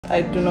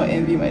I do not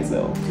envy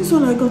myself. This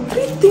one I got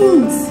 3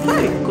 things.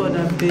 My God,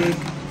 I beg.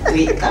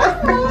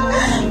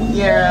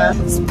 Yeah.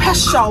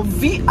 Special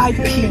VIP. I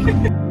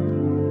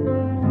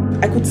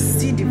could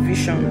see the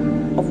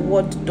vision of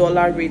what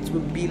dollar rates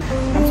would be.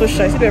 I'm so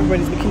shy. I see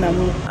everybody's looking at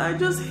me. I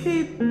just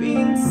hate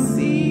being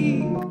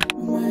sick.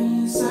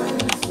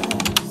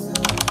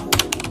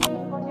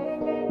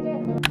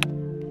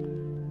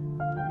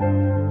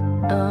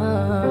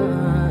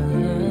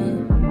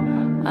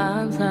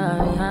 I'm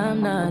sorry,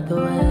 I'm not the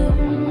way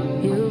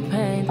you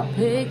paint the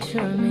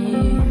picture of me.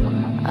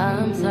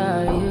 I'm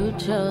sorry you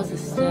chose to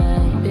stay.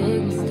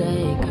 Big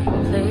mistake,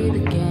 I played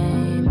the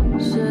game.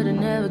 Should've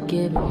never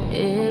given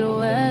it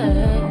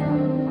away.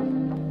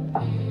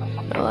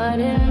 No, I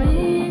didn't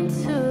mean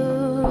to.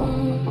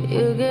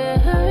 You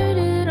get hurt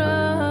at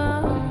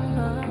all.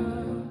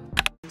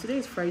 Today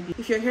is Friday.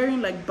 If you're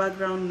hearing like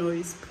background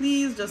noise,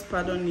 please just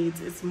pardon it.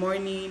 It's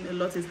morning, a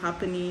lot is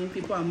happening,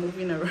 people are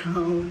moving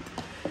around,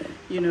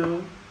 you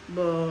know.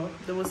 But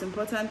the most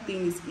important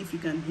thing is if you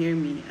can hear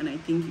me, and I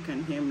think you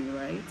can hear me,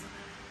 right?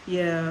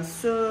 Yeah,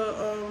 so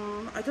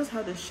I just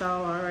had a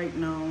shower right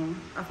now.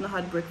 I've not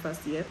had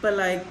breakfast yet, but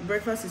like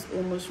breakfast is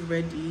almost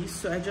ready,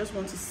 so I just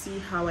want to see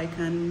how I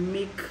can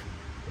make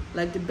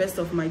like the best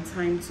of my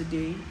time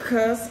today,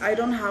 because I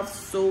don't have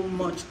so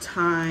much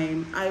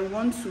time. I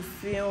want to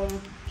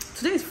film,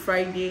 today is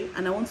Friday,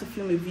 and I want to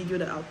film a video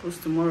that I'll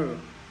post tomorrow.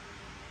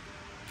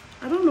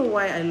 I don't know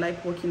why I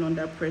like working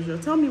under pressure.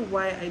 Tell me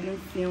why I didn't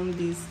film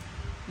this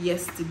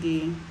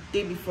yesterday,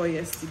 day before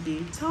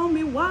yesterday. Tell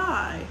me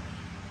why.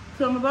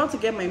 So I'm about to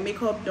get my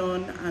makeup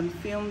done and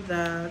film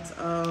that.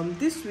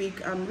 This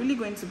week I'm really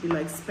going to be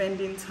like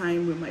spending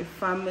time with my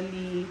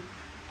family.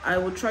 I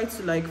will try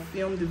to like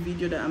film the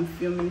video that I'm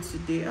filming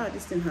today.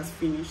 This thing has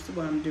finished.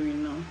 What I'm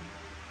doing now,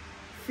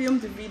 film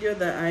the video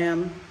that I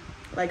am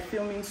like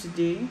filming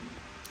today.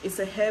 It's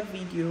a hair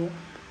video,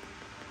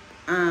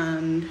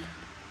 and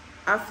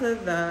after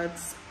that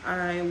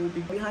I will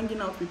be hanging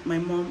out with my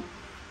mom,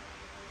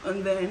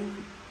 and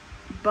then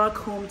back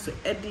home to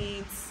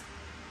edit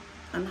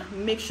and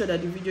make sure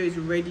that the video is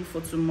ready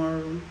for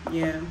tomorrow.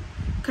 Yeah,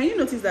 can you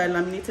notice that I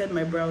laminated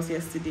my brows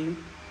yesterday?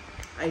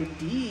 I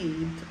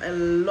did. I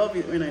love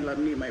it when I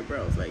laminate my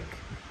brows. Like,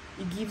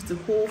 it gives the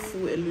whole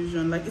full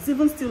illusion. Like, it's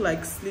even still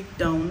like slicked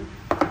down.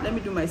 Let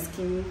me do my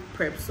skin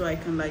prep so I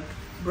can like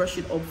brush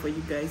it up for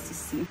you guys to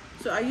see.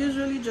 So I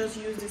usually just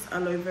use this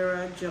aloe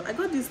vera gel. I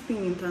got this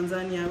thing in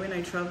Tanzania when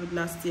I traveled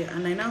last year,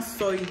 and I now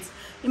saw it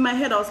in my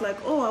head. I was like,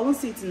 oh, I won't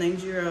see it in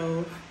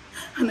Nigeria.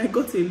 And I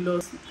got a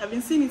lot. I've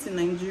been seeing it in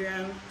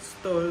Nigerian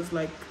stores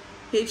like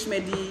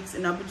H-Medics,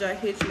 in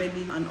Abuja,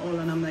 H-Medics and all,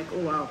 and I'm like, oh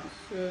wow.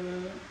 So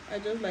I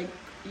just like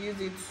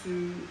use it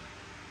to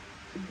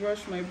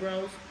brush my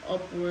brows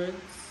upwards.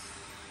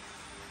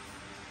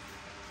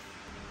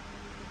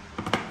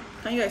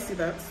 Can you guys see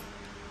that?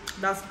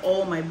 That's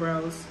all my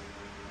brows.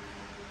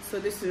 So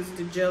this is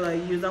the gel I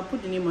use. I'll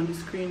put the name on the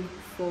screen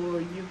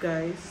for you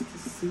guys to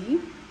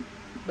see,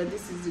 but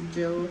this is the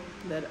gel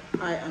that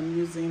I am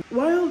using.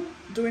 While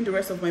doing the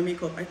rest of my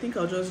makeup, I think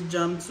I'll just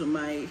jump to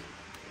my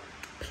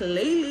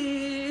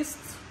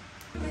playlist.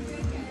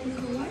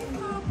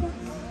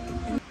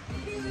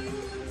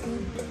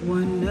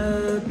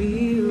 Wanna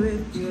be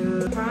with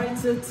you, try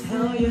to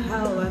tell you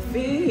how I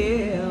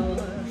feel,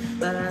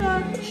 but I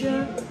got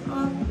you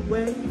on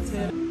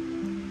waiting.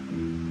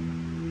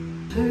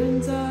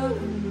 Turns out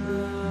I'm not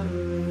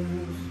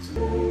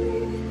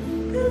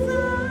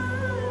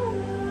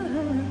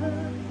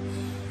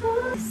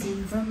I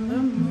see from the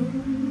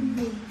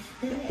moon,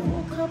 I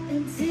woke up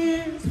in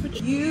tears,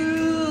 but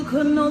you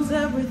could know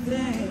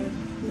everything.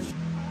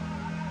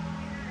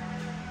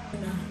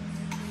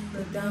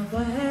 Look down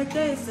for head,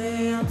 they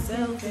say I'm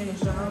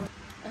selfish. I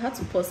had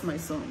to pause my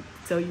song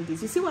to tell you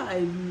this. You see why I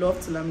love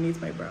to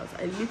laminate my brows?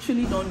 I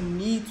literally don't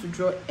need to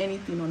draw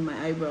anything on my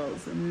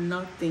eyebrows,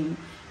 nothing.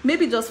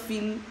 Maybe just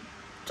feel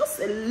just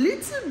a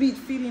little bit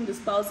feeling the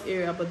spouse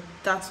area, but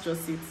that's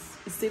just it.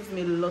 It saves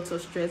me a lot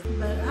of stress.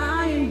 But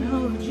I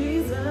know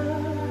Jesus,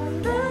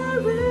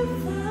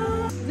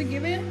 is it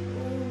giving?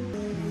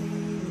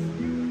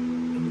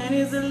 And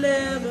it's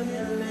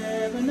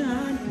 11:11, I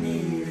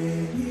need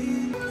it.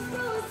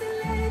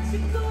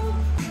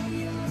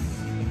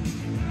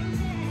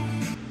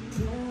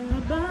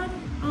 Body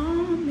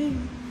on me.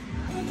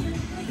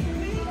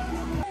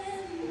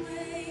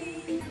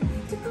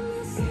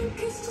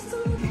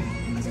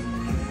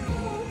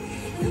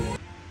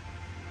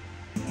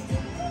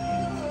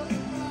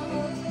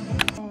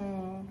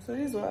 So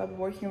this is what I'm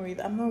working with.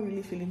 I'm not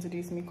really feeling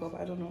today's makeup.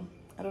 I don't know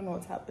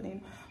what's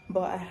happening,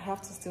 but I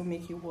have to still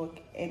make it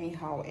work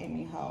anyhow.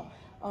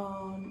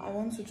 I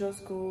want to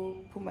just go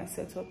put my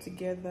setup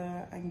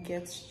together and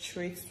get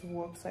straight to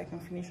work so I can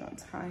finish on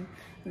time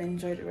and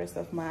enjoy the rest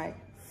of my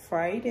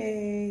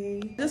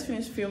Friday. I just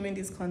finished filming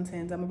this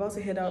content. I'm about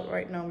to head out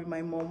right now with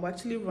my mom. We're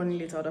actually running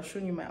late. I would have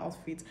shown you my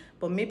outfit,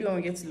 but maybe when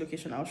we get to the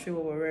location I'll show you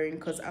what we're wearing,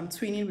 because I'm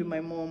twinning with my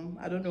mom.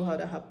 I don't know how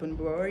that happened,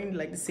 but we're wearing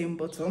like the same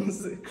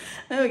bottoms.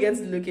 When we get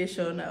to the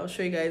location I'll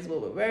show you guys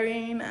what we're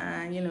wearing,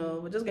 and you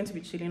know, we're just going to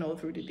be chilling all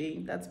through the day.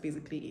 That's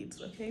basically it.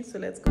 Okay, so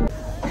let's go.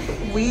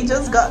 We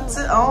just got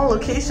to our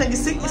location. You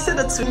see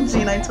the twin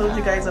jean I told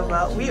you guys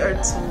about? We are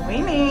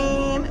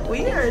twinning.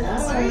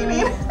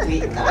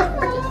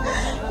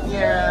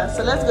 Yeah,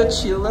 so let's go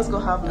chill, let's go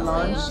have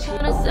lunch.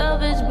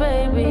 Selfish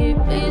baby,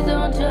 please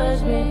don't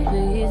judge me,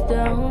 please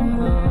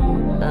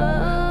don't.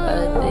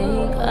 I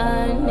think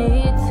I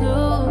need to.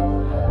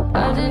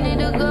 I just need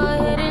to go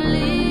ahead and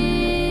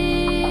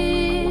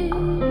leave.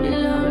 Be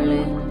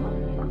lonely.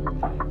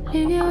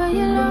 Leave you where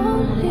you're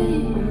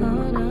lonely.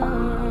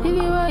 Leave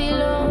you where you're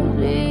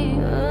lonely.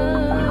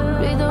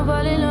 Please don't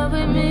fall in love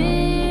with me.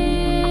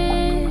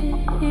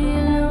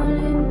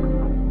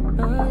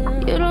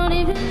 You don't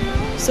even.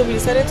 So we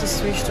decided to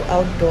switch to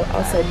outdoor.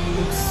 Outside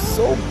looks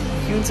so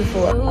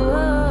beautiful.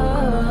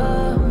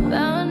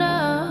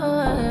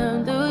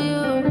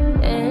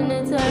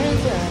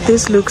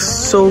 This looks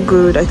so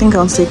good. I think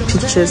I'll take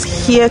pictures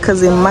here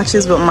because it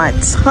matches with my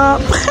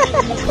top.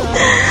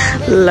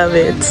 Love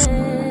it.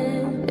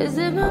 Is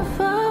it my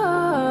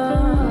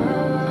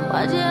fault?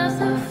 Why'd you have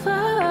so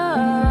far?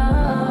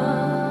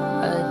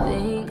 I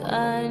think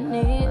I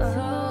need to.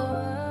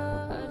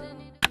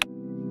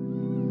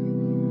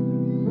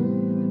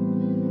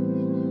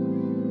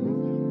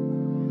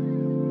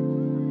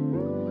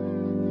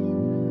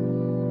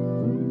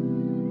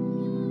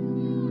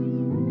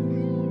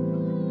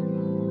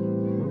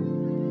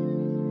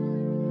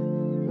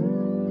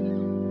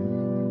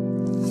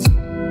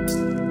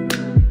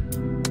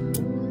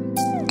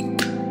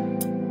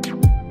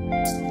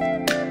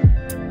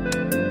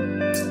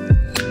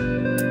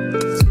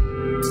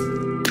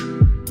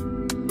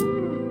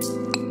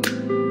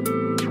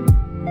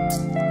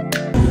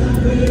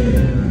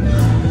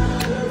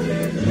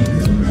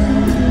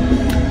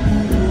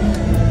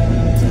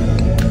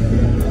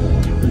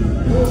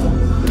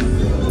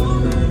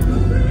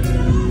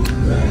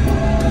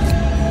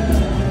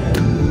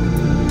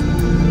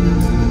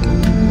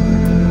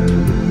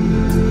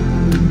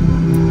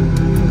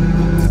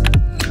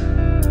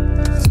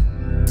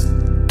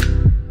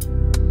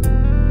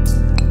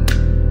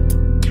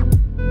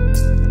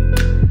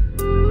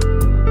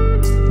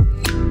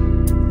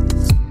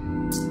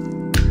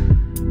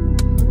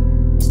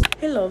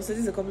 So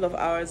this is a couple of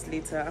hours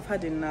later. I've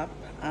had a nap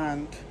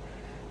and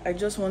I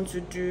just want to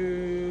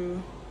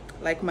do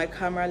like my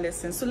camera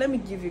lesson. So let me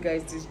give you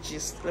guys this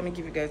gist.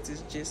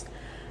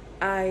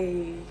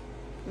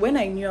 When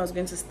I knew I was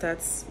going to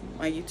start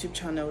my YouTube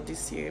channel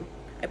this year,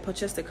 I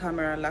purchased a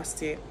camera last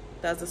year.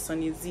 That's the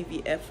Sony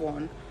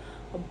ZV-F1,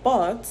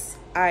 but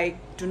I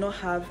do not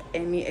have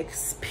any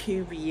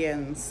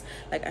experience.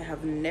 Like, I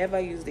have never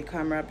used a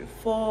camera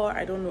before.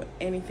 I don't know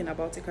anything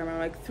about a camera.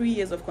 Like 3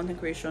 years of content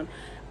creation,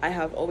 I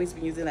have always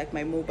been using like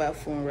my mobile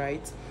phone,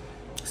 right?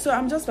 So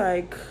I'm just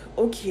like,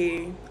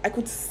 okay, I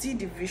could see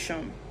the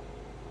vision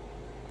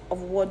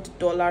of what the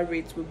dollar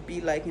rate would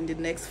be like in the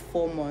next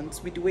 4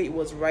 months with the way it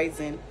was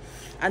rising,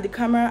 and the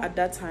camera at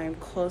that time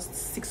cost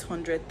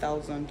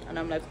 600,000, and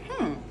I'm like,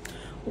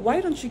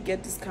 why don't you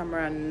get this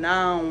camera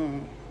now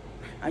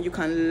and you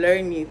can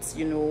learn it,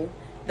 you know,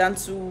 than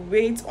to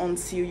wait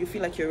until you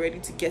feel like you're ready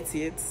to get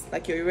it,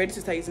 like you're ready to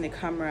start using a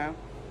camera,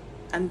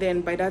 and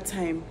then by that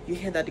time you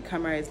hear that the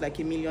camera is like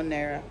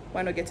 ₦1,000,000.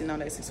 Why not get it now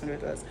like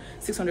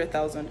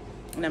 600,000?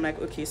 And I'm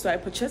like, okay. So I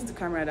purchased the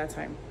camera at that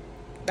time.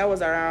 That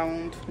was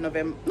around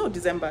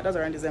December. That was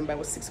around December. It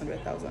was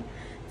 600,000.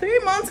 3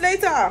 months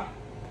later,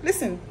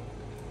 listen,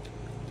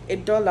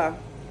 $1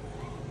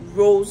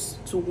 rose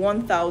to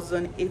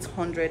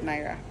 1,800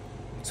 naira.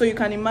 So you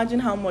can imagine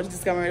how much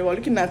this camera we're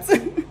looking at.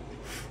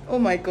 Oh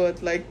my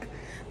god, like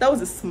that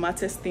was the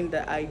smartest thing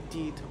that I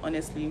did,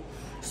 honestly.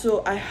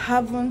 So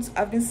I've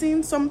been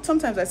seeing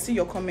sometimes I see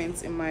your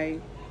comments in my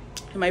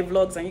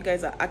vlogs and you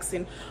guys are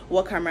asking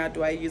what camera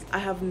do I use. I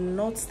have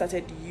not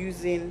started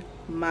using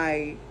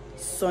my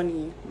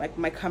Sony, like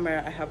my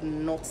camera. I have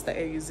not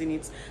started using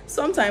it.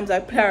 Sometimes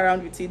I play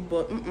around with it,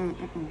 but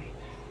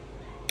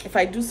if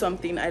I do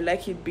something, I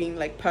like it being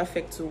like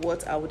perfect to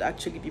what I would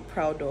actually be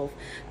proud of.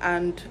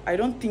 And I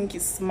don't think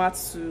it's smart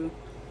to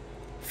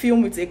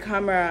film with a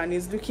camera and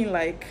it's looking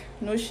like,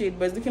 no shade,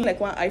 but it's looking like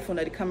one iPhone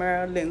that the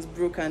camera lens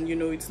broke and you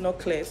know it's not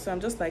clear. So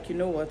I'm just like, you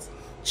know what,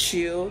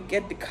 chill,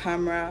 get the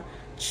camera,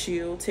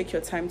 chill, take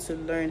your time to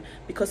learn.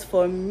 Because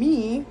for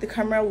me, the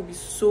camera will be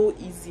so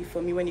easy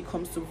for me when it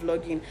comes to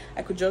vlogging.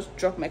 I could just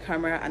drop my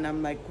camera and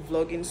I'm like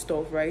vlogging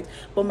stuff, right?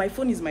 But my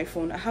phone is my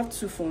phone. I have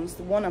two phones,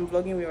 the one I'm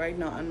vlogging with right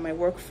now and my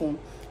work phone,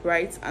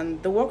 right?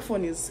 And the work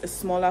phone is a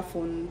smaller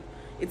phone.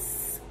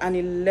 It's an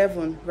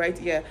 11, right?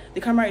 Yeah,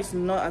 the camera is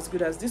not as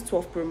good as this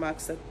 12 Pro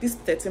Max, this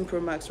 13 Pro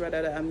Max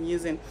rather, that I'm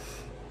using.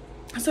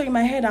 So in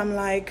my head I'm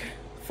like,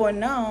 for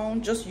now,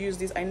 just use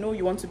this. I know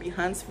you want to be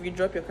hands-free,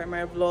 drop your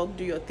camera, vlog,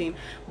 do your thing,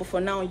 but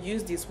for now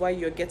use this while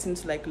you're getting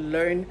to like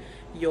learn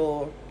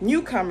your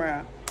new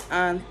camera.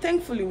 And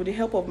thankfully, with the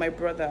help of my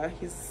brother,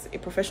 he's a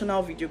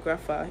professional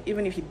videographer.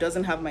 Even if he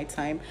doesn't have my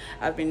time,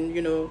 I've been,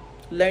 you know,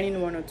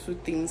 learning 1 or 2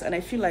 things, and I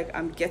feel like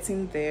I'm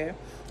getting there.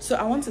 So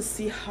I want to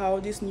see how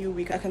this new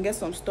week I can get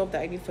some stuff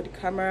that I need for the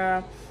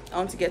camera. I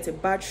want to get a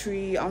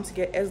battery, I want to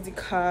get SD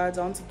cards,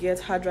 I want to get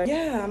hard drive.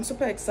 Yeah, I'm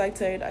super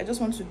excited. I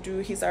just want to do,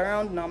 he's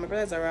around now, my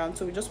brother's around,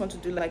 so we just want to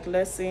do like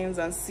lessons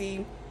and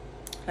see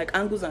like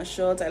angles and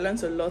shots. I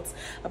learned a lot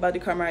about the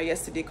camera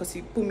yesterday because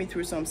he put me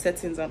through some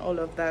settings and all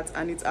of that,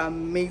 and it's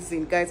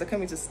amazing, guys. I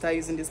can't wait to start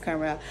using this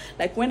camera.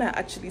 Like when I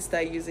actually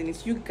start using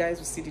it, you guys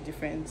will see the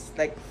difference.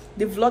 Like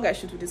the vlog I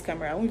shoot with this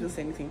camera, I won't even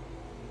say anything.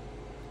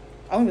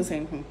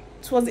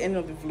 Towards the end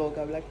of the vlog,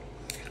 I'll be like,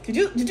 did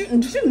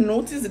you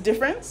notice the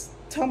difference?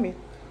 Tell me,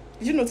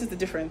 did you notice the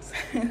difference?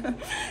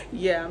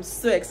 Yeah, I'm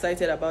so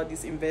excited about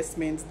this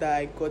investment that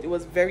I got. It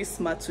was very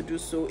smart to do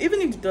so, even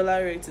if the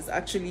dollar rate is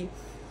actually,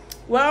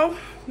 well,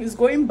 it's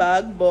going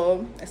back,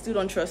 but I still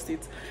don't trust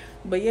it.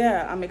 But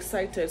yeah, I'm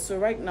excited. So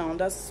right now,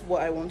 that's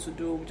what I want to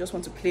do. We just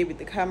want to play with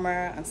the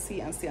camera and see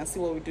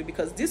what we do,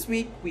 because this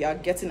week we are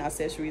getting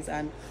accessories,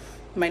 and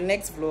my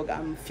next vlog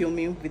I'm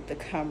filming with the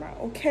camera.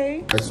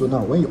 Okay, so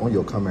now when you on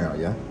your camera,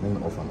 yeah,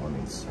 when off and on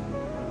it,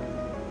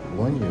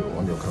 when you're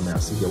on your camera,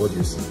 see here, what do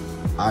you see?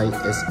 I,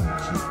 S,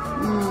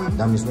 and Q.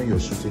 That means when you're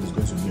shooting, it's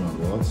going to be on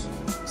what?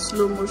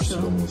 Slow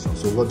motion.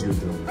 So what do you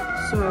do?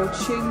 So I'll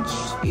change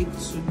it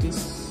to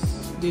this.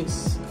 So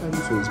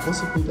it's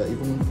possible that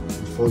even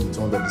before you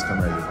turn on this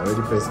camera, you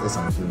already press S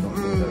and Q, not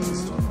that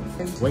it's turned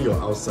on. When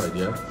you're outside,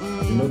 yeah,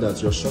 you know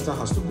that your shutter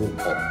has to go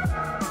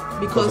up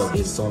because of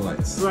the sunlight.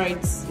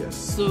 Right. Yes.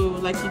 So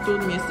like you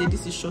told me yesterday,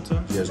 this is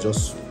shutter. Yes,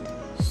 just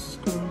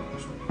scroll.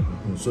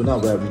 So now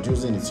we are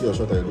reducing it. See your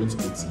shutter, you're going to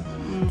 80.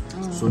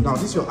 So now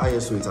this is your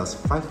ISO. It has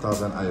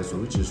 5000 ISO,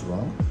 which is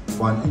wrong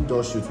for an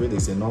indoor shoot where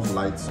there's enough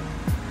light.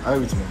 Are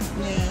you with me?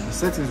 Yeah. The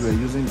settings we're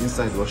using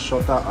inside was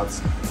shutter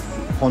at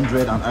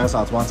 100 and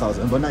ISO at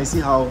 1000. But now you see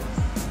how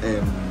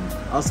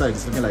outside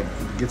it's looking like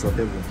the gates of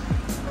heaven.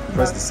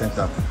 Press the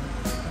center,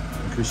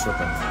 increase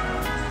shutter.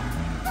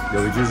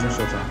 You're reducing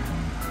shutter.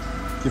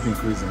 Keep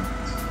increasing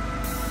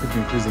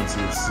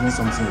till you've seen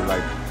something you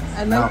like.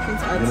 I like it.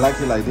 You like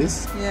it like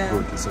this? Yeah.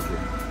 Good, it's okay.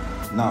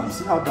 Now you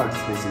see how dark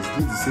this place is. This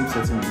is the same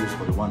setting we use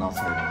for the one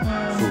outside.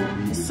 So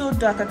it's so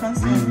dark, I can't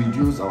see. We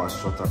reduce our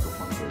shutter to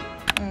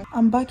 100.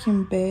 I'm back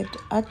in bed.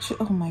 Actually,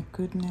 oh my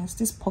goodness,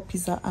 these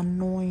puppies are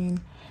annoying.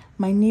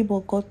 My neighbor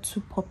got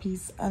 2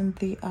 puppies and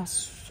they are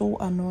so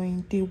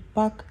annoying. They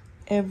bark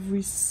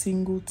every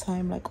single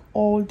time, like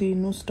all day,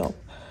 no stop.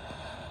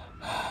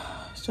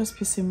 It's just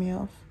pissing me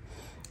off.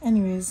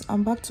 Anyways,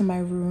 I'm back to my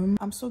room.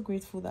 I'm so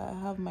grateful that I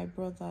have my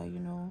brother, you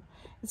know.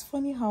 It's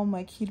funny how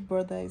my kid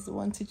brother is the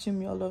one teaching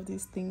me all of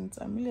these things.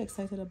 I'm really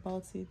excited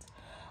about it.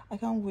 I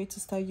can't wait to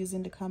start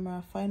using the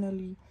camera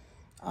finally.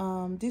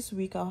 This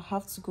week I'll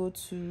have to go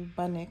to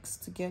Banex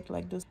to get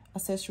like those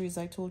accessories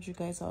I told you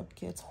guys I'll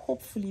get.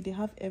 Hopefully they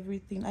have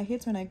everything. I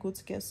hate when I go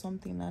to get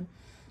something and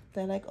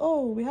they're like,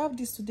 oh, we have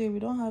this today, we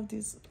don't have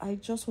this. I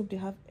just hope they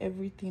have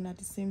everything at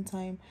the same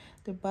time.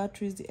 The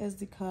batteries, the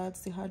SD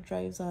cards, the hard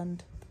drives,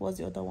 and what's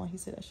the other one he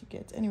said I should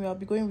get. Anyway, I'll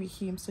be going with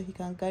him so he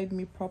can guide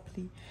me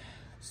properly.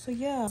 So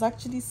yeah, I was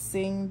actually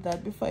saying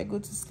that before I go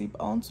to sleep,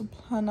 I want to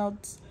plan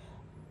out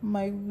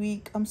my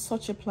week. I'm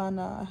such a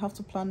planner. I have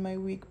to plan my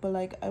week, but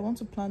like I want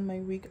to plan my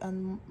week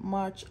and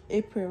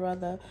April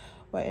rather.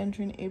 We're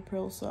entering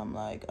April, so I'm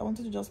like, I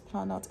wanted to just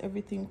plan out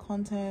everything,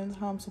 content,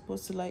 how I'm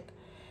supposed to, like,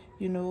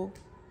 you know,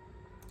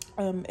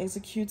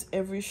 execute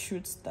every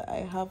shoot that I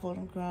have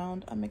on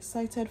ground. I'm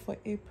excited for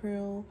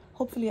April.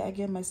 Hopefully I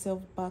get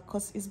myself back,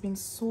 because it's been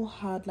so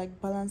hard,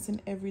 like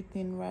balancing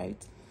everything,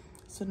 right?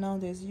 So now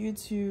there's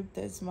YouTube,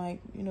 there's my,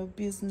 you know,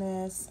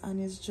 business,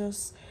 and it's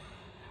just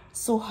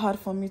so hard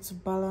for me to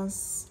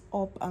balance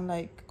up and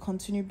like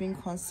continue being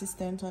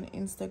consistent on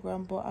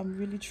Instagram. But I'm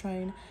really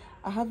trying.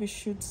 I have a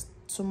shoot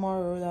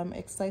tomorrow that I'm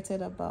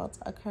excited about.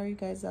 I'll carry you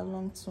guys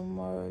along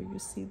tomorrow, you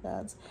see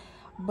that.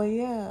 But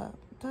yeah,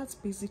 that's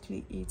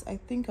basically it. I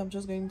think I'm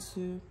just going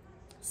to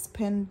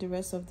spend the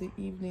rest of the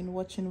evening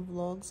watching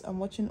vlogs. I'm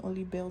watching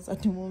Only Bells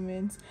at the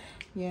moment.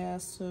 Yeah,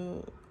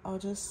 so I'll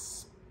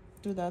just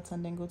do that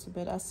and then go to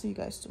bed. I'll see you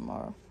guys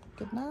tomorrow.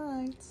 Good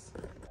night.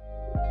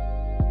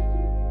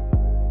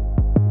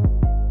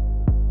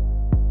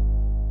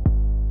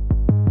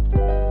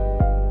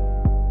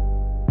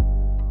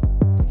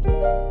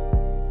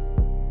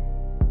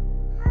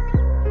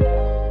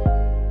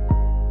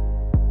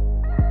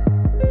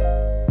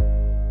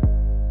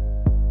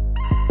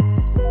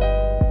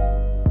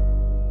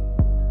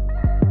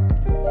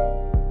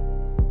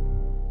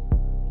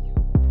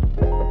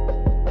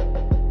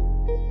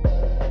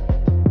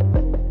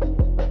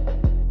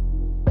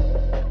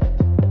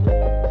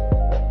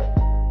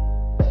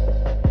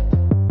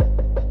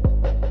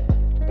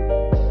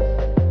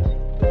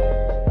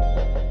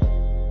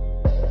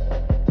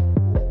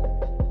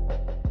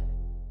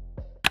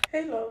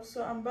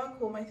 So I'm back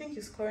home. I think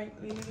it's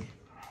currently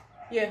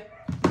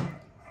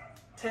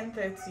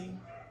 10:30,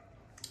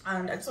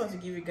 and I just want to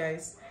give you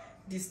guys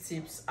these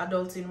tips.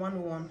 Adulting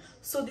 101.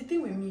 So the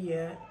thing with me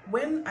here,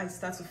 when I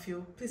start to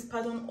feel, please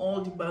pardon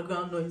all the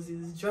background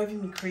noises, it's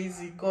driving me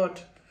crazy. God,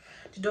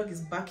 the dog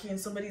is barking,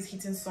 somebody's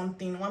hitting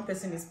something, one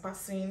person is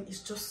passing.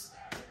 It's just,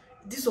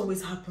 this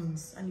always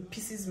happens and it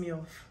pisses me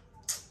off.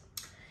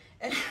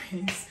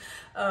 Anyways,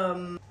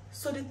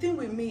 so the thing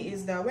with me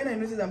is that when I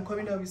notice I'm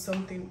coming down with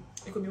something,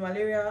 it could be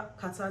malaria,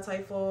 catarrh,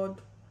 typhoid.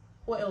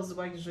 What else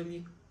do I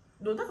usually?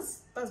 No,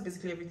 that's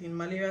basically everything.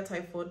 Malaria,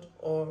 typhoid,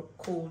 or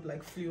cold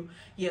like flu.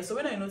 Yeah, so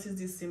when I notice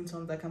these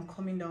symptoms, like I'm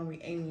coming down with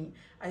any,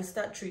 I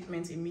start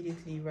treatment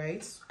immediately,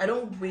 right? I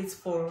don't wait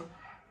for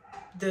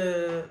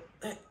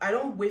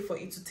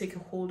it to take a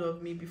hold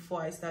of me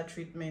before I start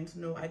treatment.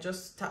 No, I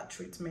just start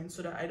treatment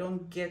so that I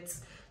don't get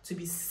to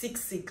be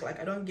sick.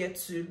 Like I don't get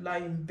to lie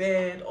in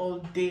bed all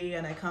day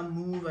and I can't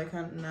move, I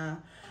can't, nah.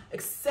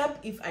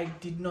 Except if I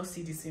did not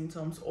see the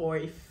symptoms, or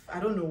if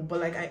I don't know, but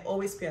like I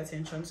always pay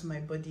attention to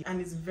my body,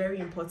 and it's very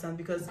important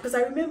because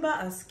I remember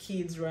as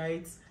kids,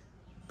 right,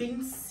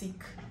 being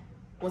sick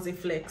was a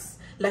flex.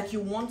 Like you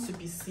want to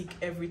be sick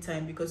every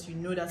time because you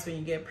know that's when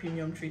you get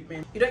premium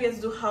treatment. You don't get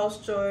to do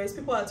house chores,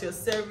 people are at your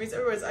service,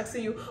 everyone's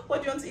asking you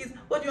what do you want to eat,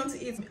 what do you want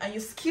to eat, and you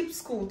skip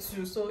school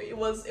too. So it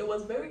was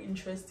very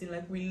interesting.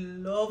 Like we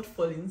loved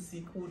falling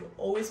sick, we would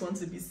always want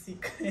to be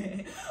sick.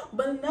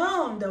 But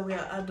now that we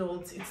are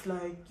adults, it's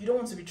like you don't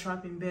want to be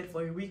trapped in bed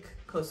for a week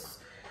because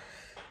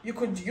you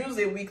could use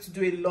a week to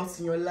do a lot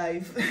in your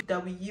life.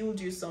 That will yield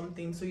you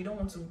something, so you don't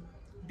want to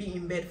be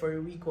in bed for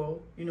a week, or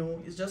you know,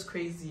 it's just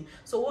crazy.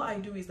 So what I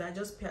do is that I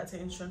just pay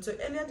attention. So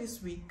earlier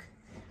this week,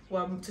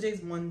 well, today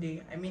is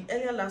Monday, I mean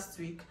earlier last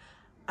week,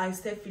 I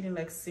started feeling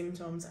like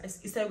symptoms.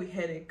 It started with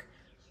headache,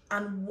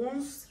 and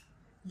once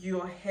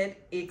your head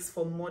aches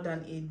for more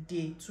than a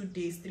day, 2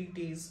 days, 3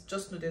 days,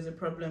 just know there's a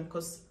problem.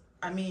 Because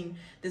I mean,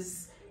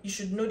 you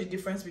should know the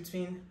difference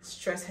between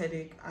stress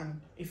headache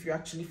and if you're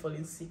actually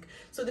falling sick.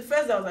 So the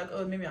first day I was like,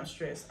 oh, maybe I'm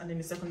stressed, and then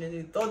the second day,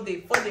 the third day,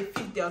 fourth day,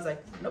 fifth day, I was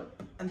like,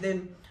 nope. And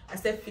then I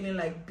started feeling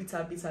like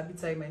bitter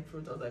in my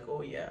throat. I was like,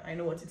 oh yeah, I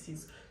know what it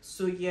is.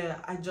 So yeah,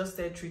 I just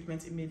started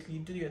treatment immediately.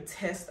 Do your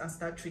test and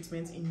start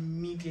treatment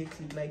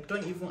immediately. Like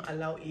don't even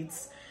allow it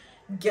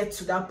get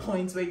to that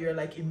point where you're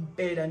like in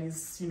bed and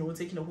it's, you know,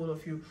 taking a hold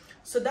of you.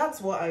 So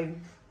that's what I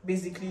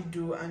basically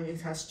do, and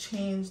it has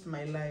changed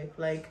my life.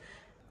 Like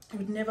you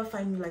would never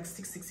find me like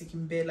sick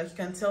in bed. Like you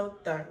can tell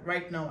that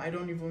right now I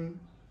don't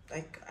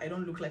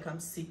look like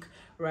I'm sick,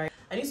 right?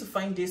 I need to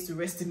find days to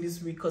rest in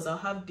this week because I'll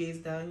have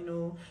days that, you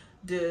know,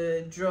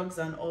 the drugs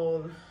and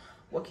all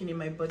working in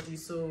my body.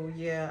 So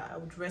yeah, I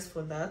would rest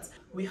for that.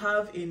 We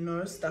have a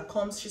nurse that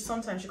comes,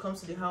 sometimes she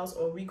comes to the house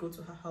or we go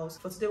to her house.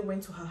 For today we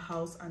went to her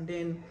house, and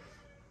then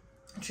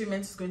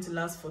treatment is going to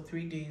last for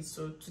 3 days.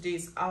 So today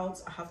is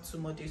out, I have 2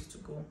 more days to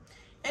go.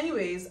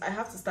 Anyways, I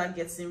have to start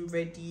getting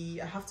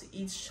ready. I have to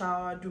eat,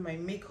 shower, do my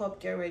makeup,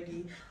 get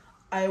ready.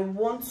 I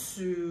want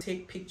to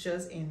take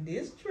pictures in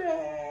this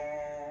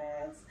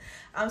dress.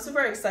 I'm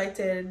super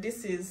excited.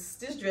 This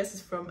dress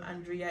is from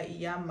Andrea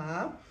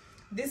Iyama.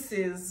 This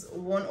is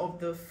one of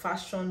the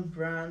fashion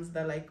brands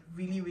that like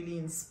really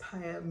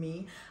inspire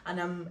me,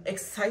 and I'm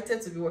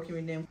excited to be working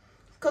with them.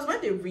 Because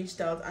when they reached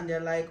out and they're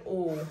like,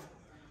 oh,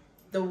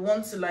 they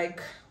want to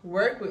like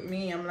work with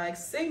me, I'm like,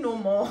 say no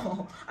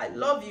more. I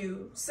love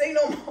you, say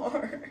no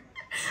more.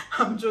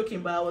 I'm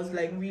joking, but I was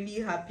like really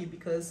happy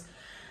because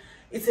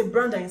it's a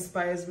brand that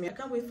inspires me. I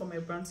can't wait for my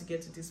brand to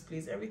get to this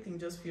place. Everything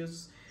just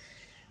feels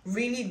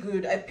really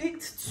good. I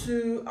picked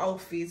 2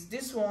 outfits,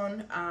 this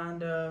one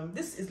and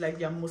this is like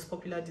their most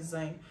popular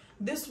design,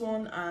 this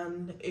one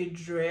and a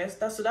dress.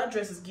 So that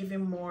dress is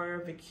giving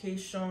more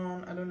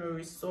vacation, I don't know,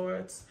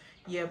 resorts.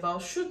 Yeah, but I'll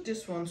shoot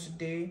this one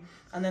today,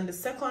 and then the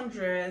second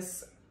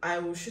dress I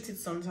will shoot it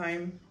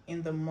sometime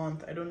in the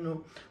month, I don't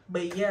know.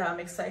 But yeah, I'm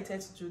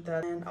excited to do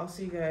that, and I'll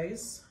see you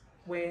guys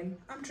when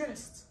I'm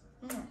dressed.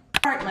 All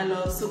right, my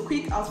love, so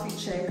quick outfit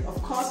check.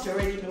 Of course you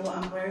already know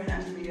I'm wearing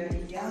Andrea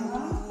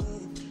Iyama.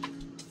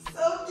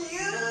 So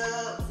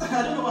cute.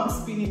 I don't know why I'm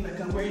spinning like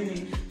I'm wearing a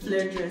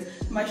flare dress.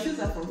 My shoes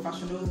are from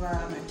Fashion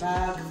Nova, my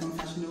bag from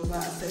Fashion Nova,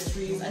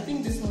 accessories, I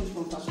think this one is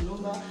from Fashion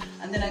Nova,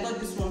 and then I got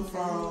this one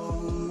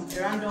from a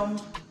random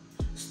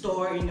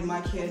store in the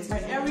market.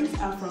 My earrings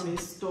are from a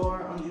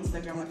store on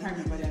Instagram. I can't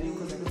remember their name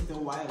because I got it a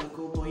while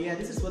ago, but yeah,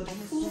 this is what the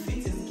full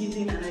fit is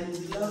giving, and I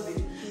love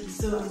it.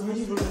 So I'm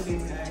ready for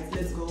this, guys.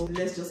 Let's go.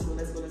 Let's just go.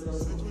 Let's go.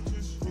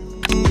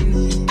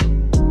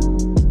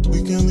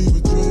 We can leave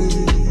a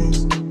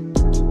trace.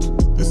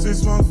 This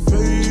is my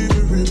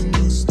favorite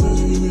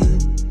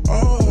mistake.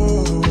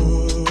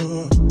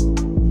 Oh,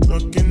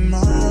 look in my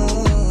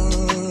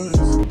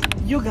eyes.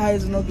 You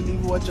guys will not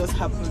believe what just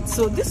happened.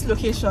 So this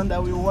location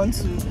that we want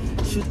to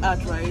shoot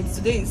at, right,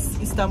 today is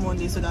Easter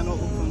Monday, so they're not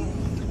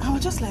open. I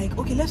was just like,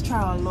 okay, let's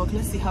try our luck,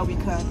 let's see how we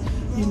can,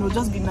 you know,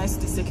 just be nice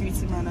to the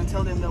security man and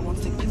tell them that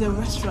once it's a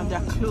restaurant, they're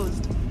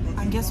closed.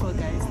 And guess what,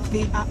 guys,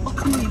 they are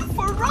opening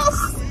for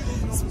us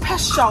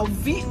special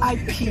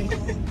VIP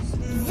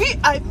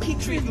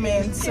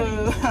treatment. So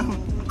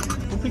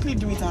we'll quickly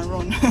do it and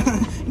run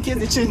in case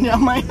they change their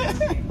mind.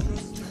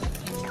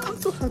 I'm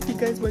so happy,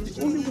 guys. We're the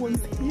only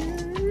ones here.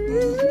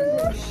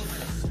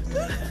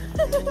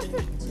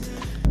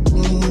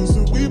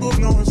 So we both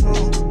know it's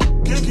wrong.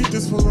 Can't keep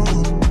this for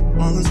long.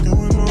 All that's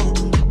going on,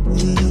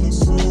 put it in a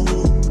song.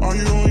 Are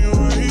you on your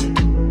way?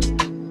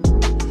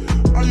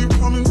 Are you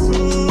coming to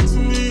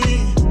me?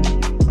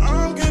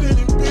 I'm getting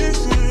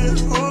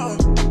impatient. Oh,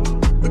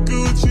 look at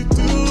what you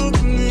do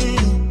to me.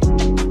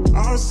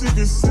 Our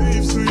secret's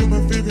safe, so you're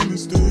my favorite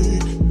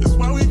mistake. That's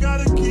why we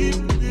gotta keep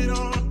it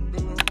on.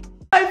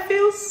 I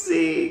feel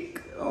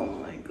sick. Oh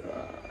my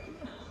god.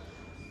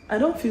 I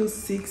don't feel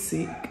sick.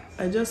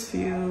 I just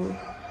feel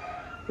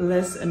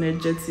less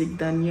energetic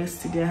than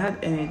yesterday. I had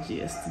energy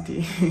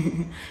yesterday.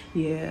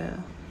 Yeah.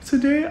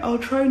 Today I'll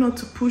try not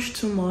to push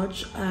too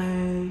much.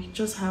 I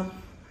just have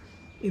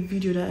a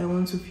video that I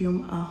want to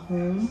film at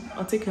home.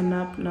 I'll take a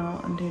nap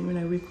now, and then when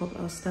I wake up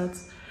I'll start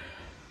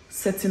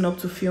setting up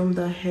to film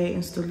the hair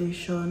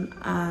installation.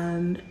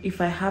 And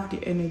if I have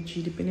the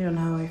energy, depending on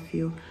how I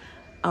feel,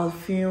 I'll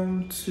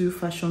film 2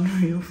 fashion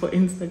reels for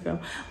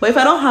Instagram. But if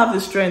I don't have the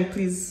strength,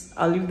 please,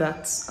 I'll leave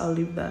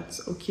that,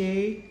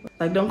 okay?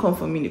 Like, don't come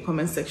for me in the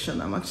comment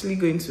section. I'm actually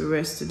going to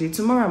rest today.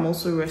 Tomorrow I'm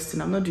also resting.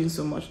 I'm not doing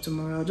so much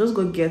tomorrow. I'll just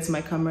go get my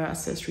camera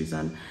accessories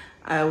and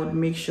I would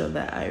make sure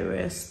that I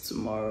rest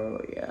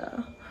tomorrow.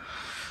 Yeah,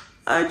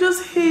 I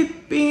just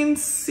hate being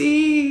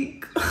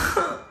sick.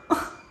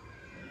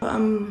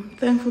 I'm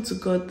thankful to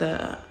God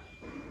that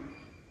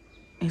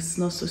it's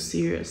not so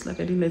serious. Like,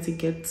 I didn't let it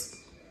get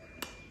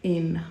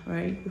in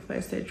right before I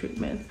started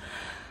treatment.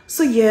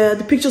 So yeah,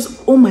 the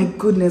pictures, oh my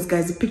goodness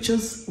guys, the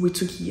pictures we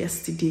took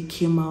yesterday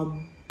came out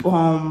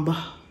bomb.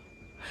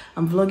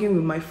 I'm vlogging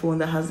with my phone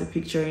that has the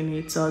picture in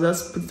it, so I'll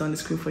just put it on the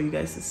screen for you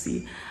guys to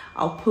see.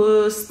 I'll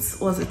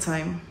post, what's the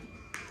time?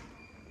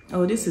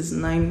 Oh, this is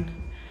 9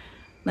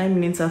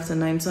 minutes after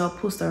 9, so I'll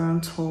post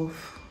around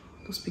 12.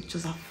 Those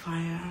pictures are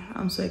fire.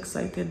 I'm so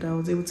excited that I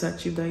was able to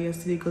achieve that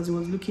yesterday because it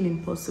was looking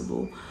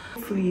impossible.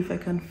 Hopefully if I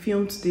can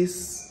film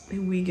this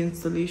wig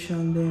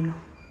installation, then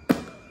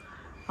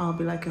I'll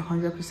be like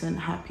 100%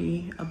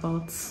 happy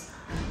about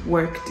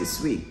work this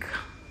week.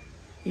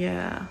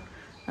 Yeah,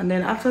 and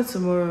then after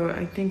tomorrow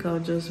I think I'll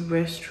just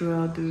rest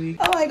throughout the week.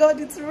 Oh my god,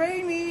 it's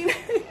raining.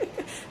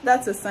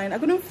 That's a sign. I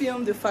couldn't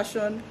film the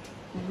fashion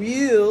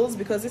reels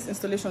because this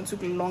installation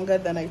took longer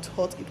than I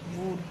thought it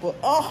would, but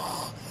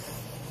oh,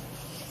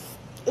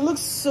 it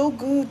looks so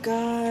good,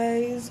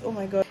 guys. Oh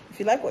my god, if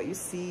you like what you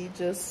see,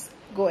 just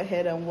go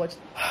ahead and watch.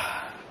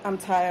 I'm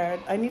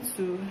tired. I need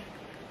to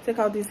take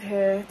out this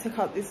hair, take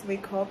out this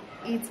makeup,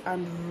 eat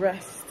and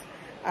rest,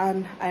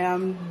 and I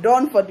am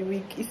done for the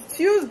week. It's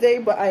Tuesday,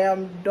 but I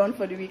am done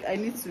for the week. I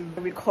need to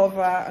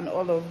recover and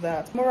all of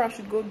that. Tomorrow I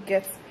should go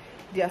get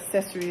the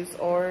accessories,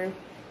 or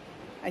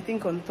I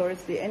think on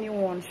Thursday,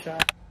 anyone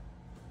shot.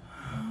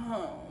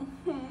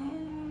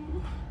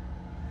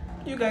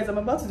 You guys, I'm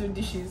about to do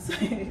dishes.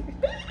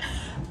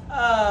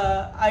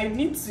 I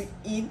need to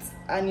eat,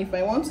 and if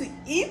I want to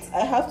eat,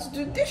 I have to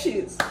do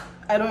dishes.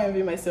 I don't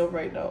envy myself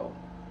right now.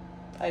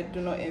 I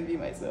do not envy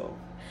myself.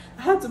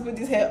 I had to put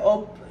this hair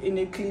up in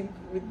a clip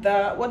with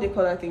that, what they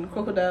call that thing,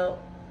 crocodile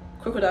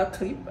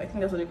clip. I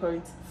think that's what they call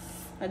it.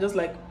 I just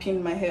like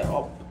pinned my hair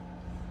up.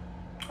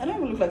 I don't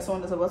even look like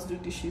someone that's about to do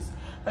dishes.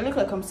 I look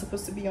like I'm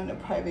supposed to be on a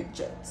private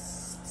jet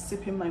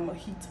sipping my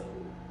mojito.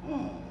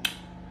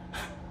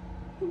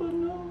 But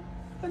no,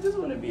 I just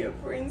want to be a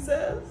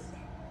princess.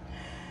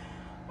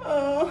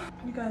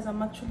 You guys,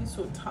 I'm actually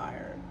so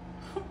tired.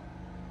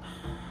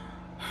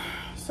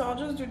 So I'll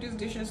just do these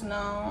dishes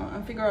now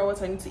and figure out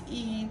what I need to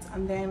eat,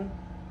 and then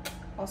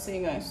I'll see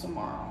you guys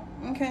tomorrow.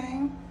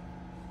 Okay,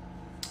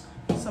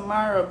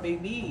 tomorrow,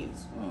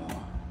 babies.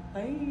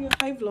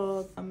 Hi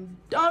vlog, I'm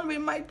done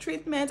with my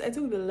treatment. I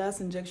took the last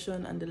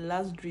injection and the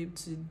last drip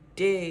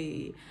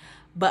today,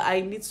 but I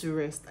need to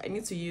rest. I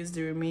need to use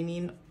the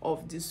remaining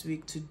of this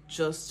week to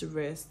just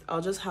rest.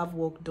 I'll just have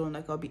work done,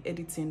 like I'll be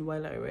editing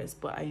while I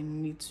rest, but I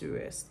need to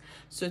rest.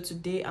 So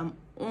today I'm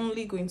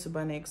only going to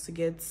Banex to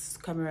get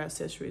camera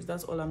accessories.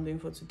 That's all I'm doing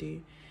for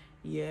today.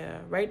 Yeah,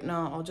 right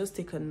now I'll just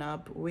take a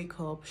nap, wake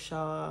up,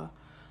 shower,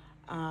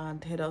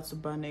 and head out to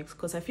Banex,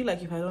 because I feel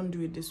like if I don't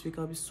do it this week,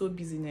 I'll be so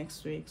busy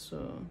next week.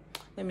 So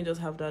let me just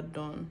have that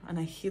done. And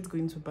I hate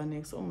going to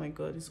Banex. Oh my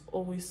god, it's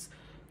always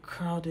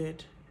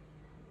crowded.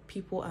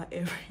 People are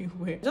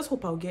everywhere. I just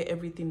hope I'll get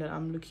everything that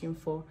I'm looking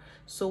for.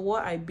 So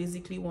what I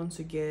basically want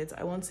to get,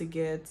 I want to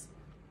get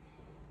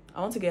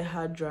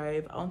hard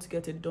drive, I want to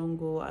get a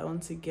dongle, I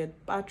want to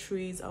get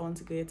batteries, I want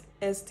to get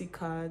SD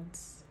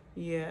cards.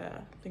 Yeah,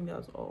 I think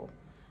that's all.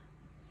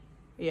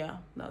 Yeah,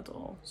 that's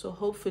all. So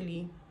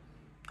hopefully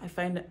I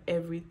find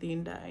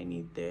everything that I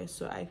need there,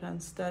 so I can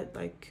start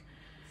like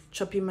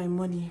chopping my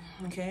money,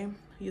 okay,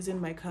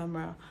 using my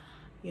camera.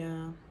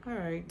 Yeah, all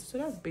right, so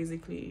that's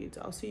basically it.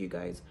 I'll see you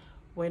guys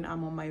when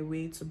I'm on my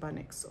way to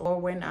Banex, or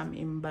when I'm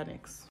in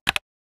Banex.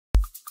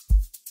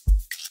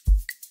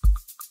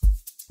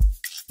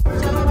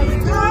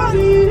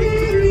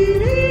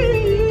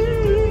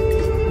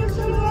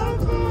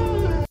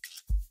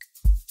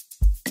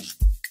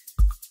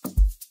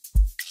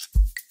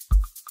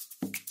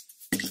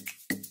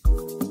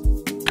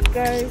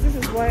 Guys, this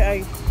is why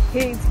I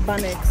hate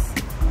Banex.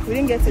 We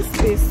didn't get a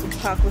space to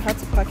park. We had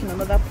to park in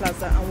another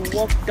plaza and we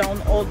walked down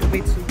all the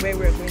way to where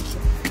we're going to.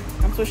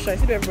 I'm so shy. I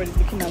see that everybody's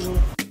looking at me.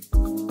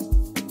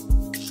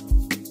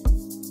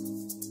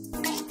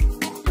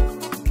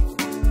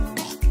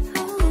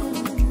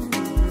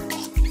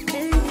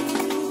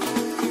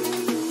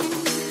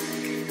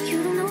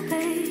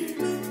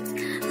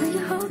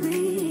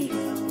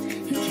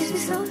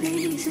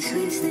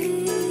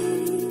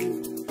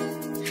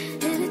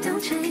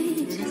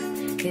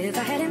 If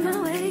I had it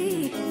my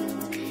way,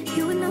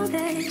 you would know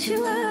that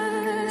you are.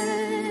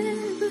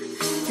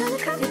 You're the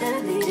coffee that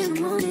I need in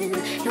the morning.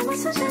 You're my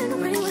sunshine in the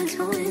rain when it's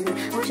snowing.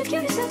 Won't you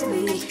give yourself to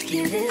me?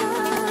 Give it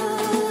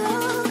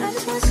all. I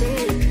just wanna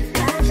see.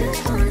 I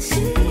just wanna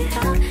see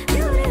how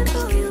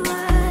beautiful you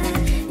are.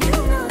 You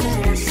know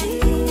that I see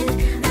it.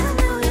 I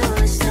know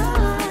you're a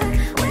star.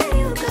 Where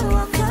you go,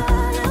 I'll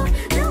follow.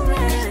 No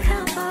matter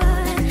how far.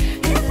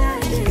 If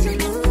life is a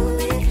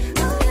movie,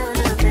 oh, you're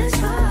the best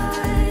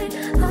part.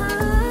 Oh,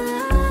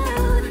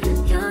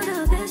 you're the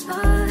best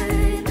part.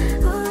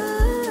 Oh,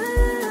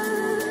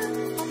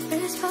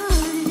 best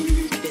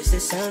part. It's the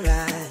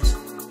sunrise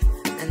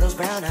and those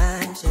brown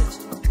eyes, yes.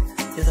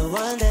 You're the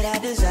one that I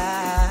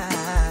desire.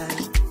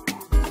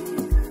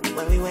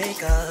 When we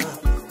wake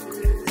up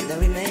and then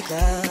we make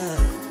up,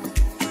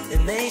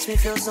 it makes me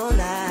feel so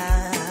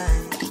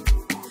nice.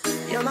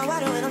 You're my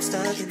water when I'm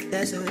stuck in the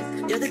desert.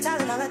 You're the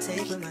talent all I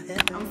take with my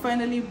head. I'm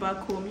finally back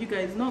home. You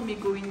guys, not me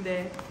going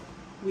there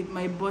with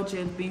my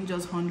budget being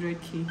just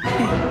 100k.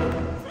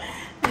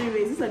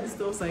 Anyways, these are the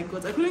stores I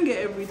got. I couldn't get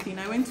everything.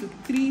 I went to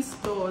 3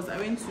 stores. I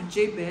went to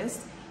J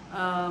Best,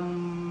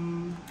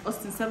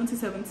 Austin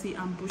 7070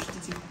 and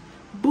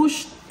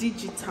Bush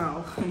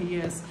Digital.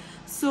 Yes.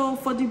 So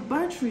for the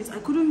batteries, I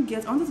couldn't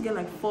get. I wanted to get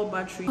like 4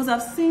 batteries because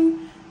I've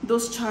seen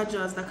those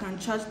chargers that can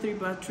charge 3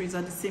 batteries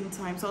at the same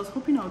time. So I was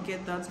hoping I'll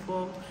get that,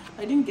 but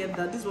I didn't get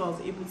that. This is what I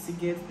was able to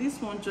get. This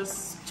one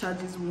just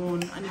charges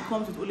 1 and it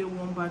comes with only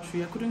 1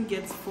 battery. I couldn't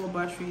get 4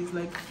 batteries.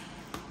 Like,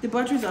 the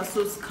batteries are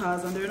so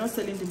scarce and they're not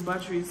selling the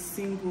batteries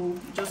single.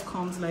 It just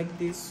comes like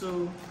this.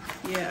 So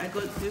yeah, I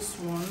got this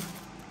one.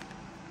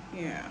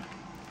 Yeah,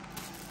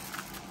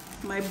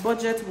 my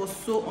budget was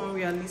so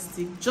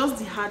unrealistic. Just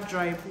the hard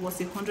drive was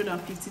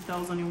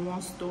 150,000 in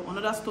one store.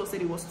 Another store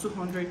said it was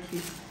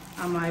 200k.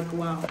 I'm like,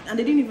 wow. And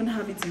they didn't even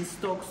have it in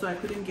stock, so I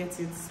couldn't get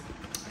it.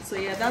 So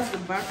yeah, that's the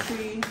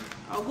battery.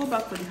 I'll go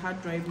back for the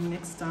hard drive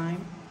next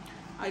time.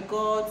 I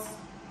got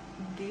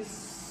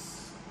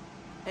this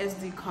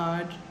SD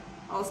card.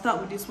 I'll start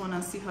with this one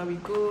and see how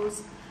it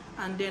goes.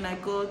 And then I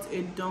got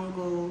a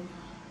dongle.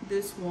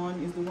 This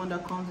one is the one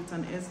that comes with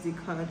an SD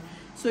card.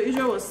 So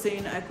Israel was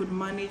saying I could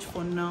manage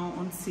for now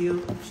until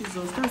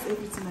Jesus. That's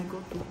everything I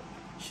got though.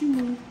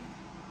 Shimo,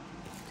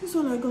 this is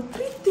all I got.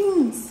 3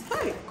 things.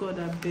 Hi God,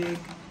 I beg.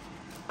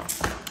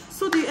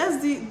 So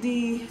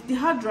the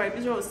hard drive,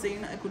 Israel was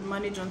saying I could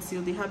manage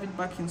until they have it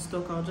back in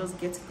stock. I'll just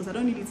get it because I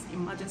don't need it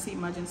emergency,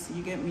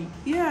 you get me?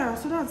 Yeah,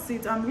 so that's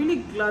it. I'm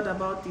really glad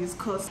about this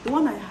because the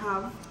one I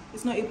have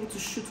is not able to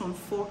shoot on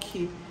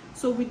 4K.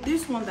 So with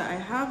this one that I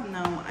have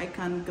now, I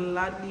can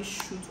gladly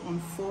shoot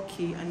on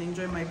 4K and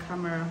enjoy my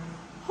camera.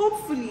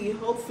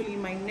 Hopefully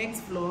my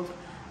next vlog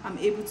I'm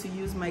able to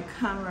use my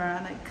camera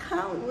and I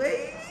can't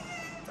wait.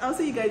 I'll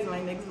see you guys in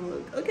my next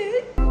vlog,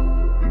 okay?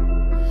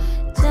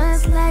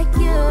 Just like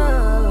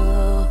you.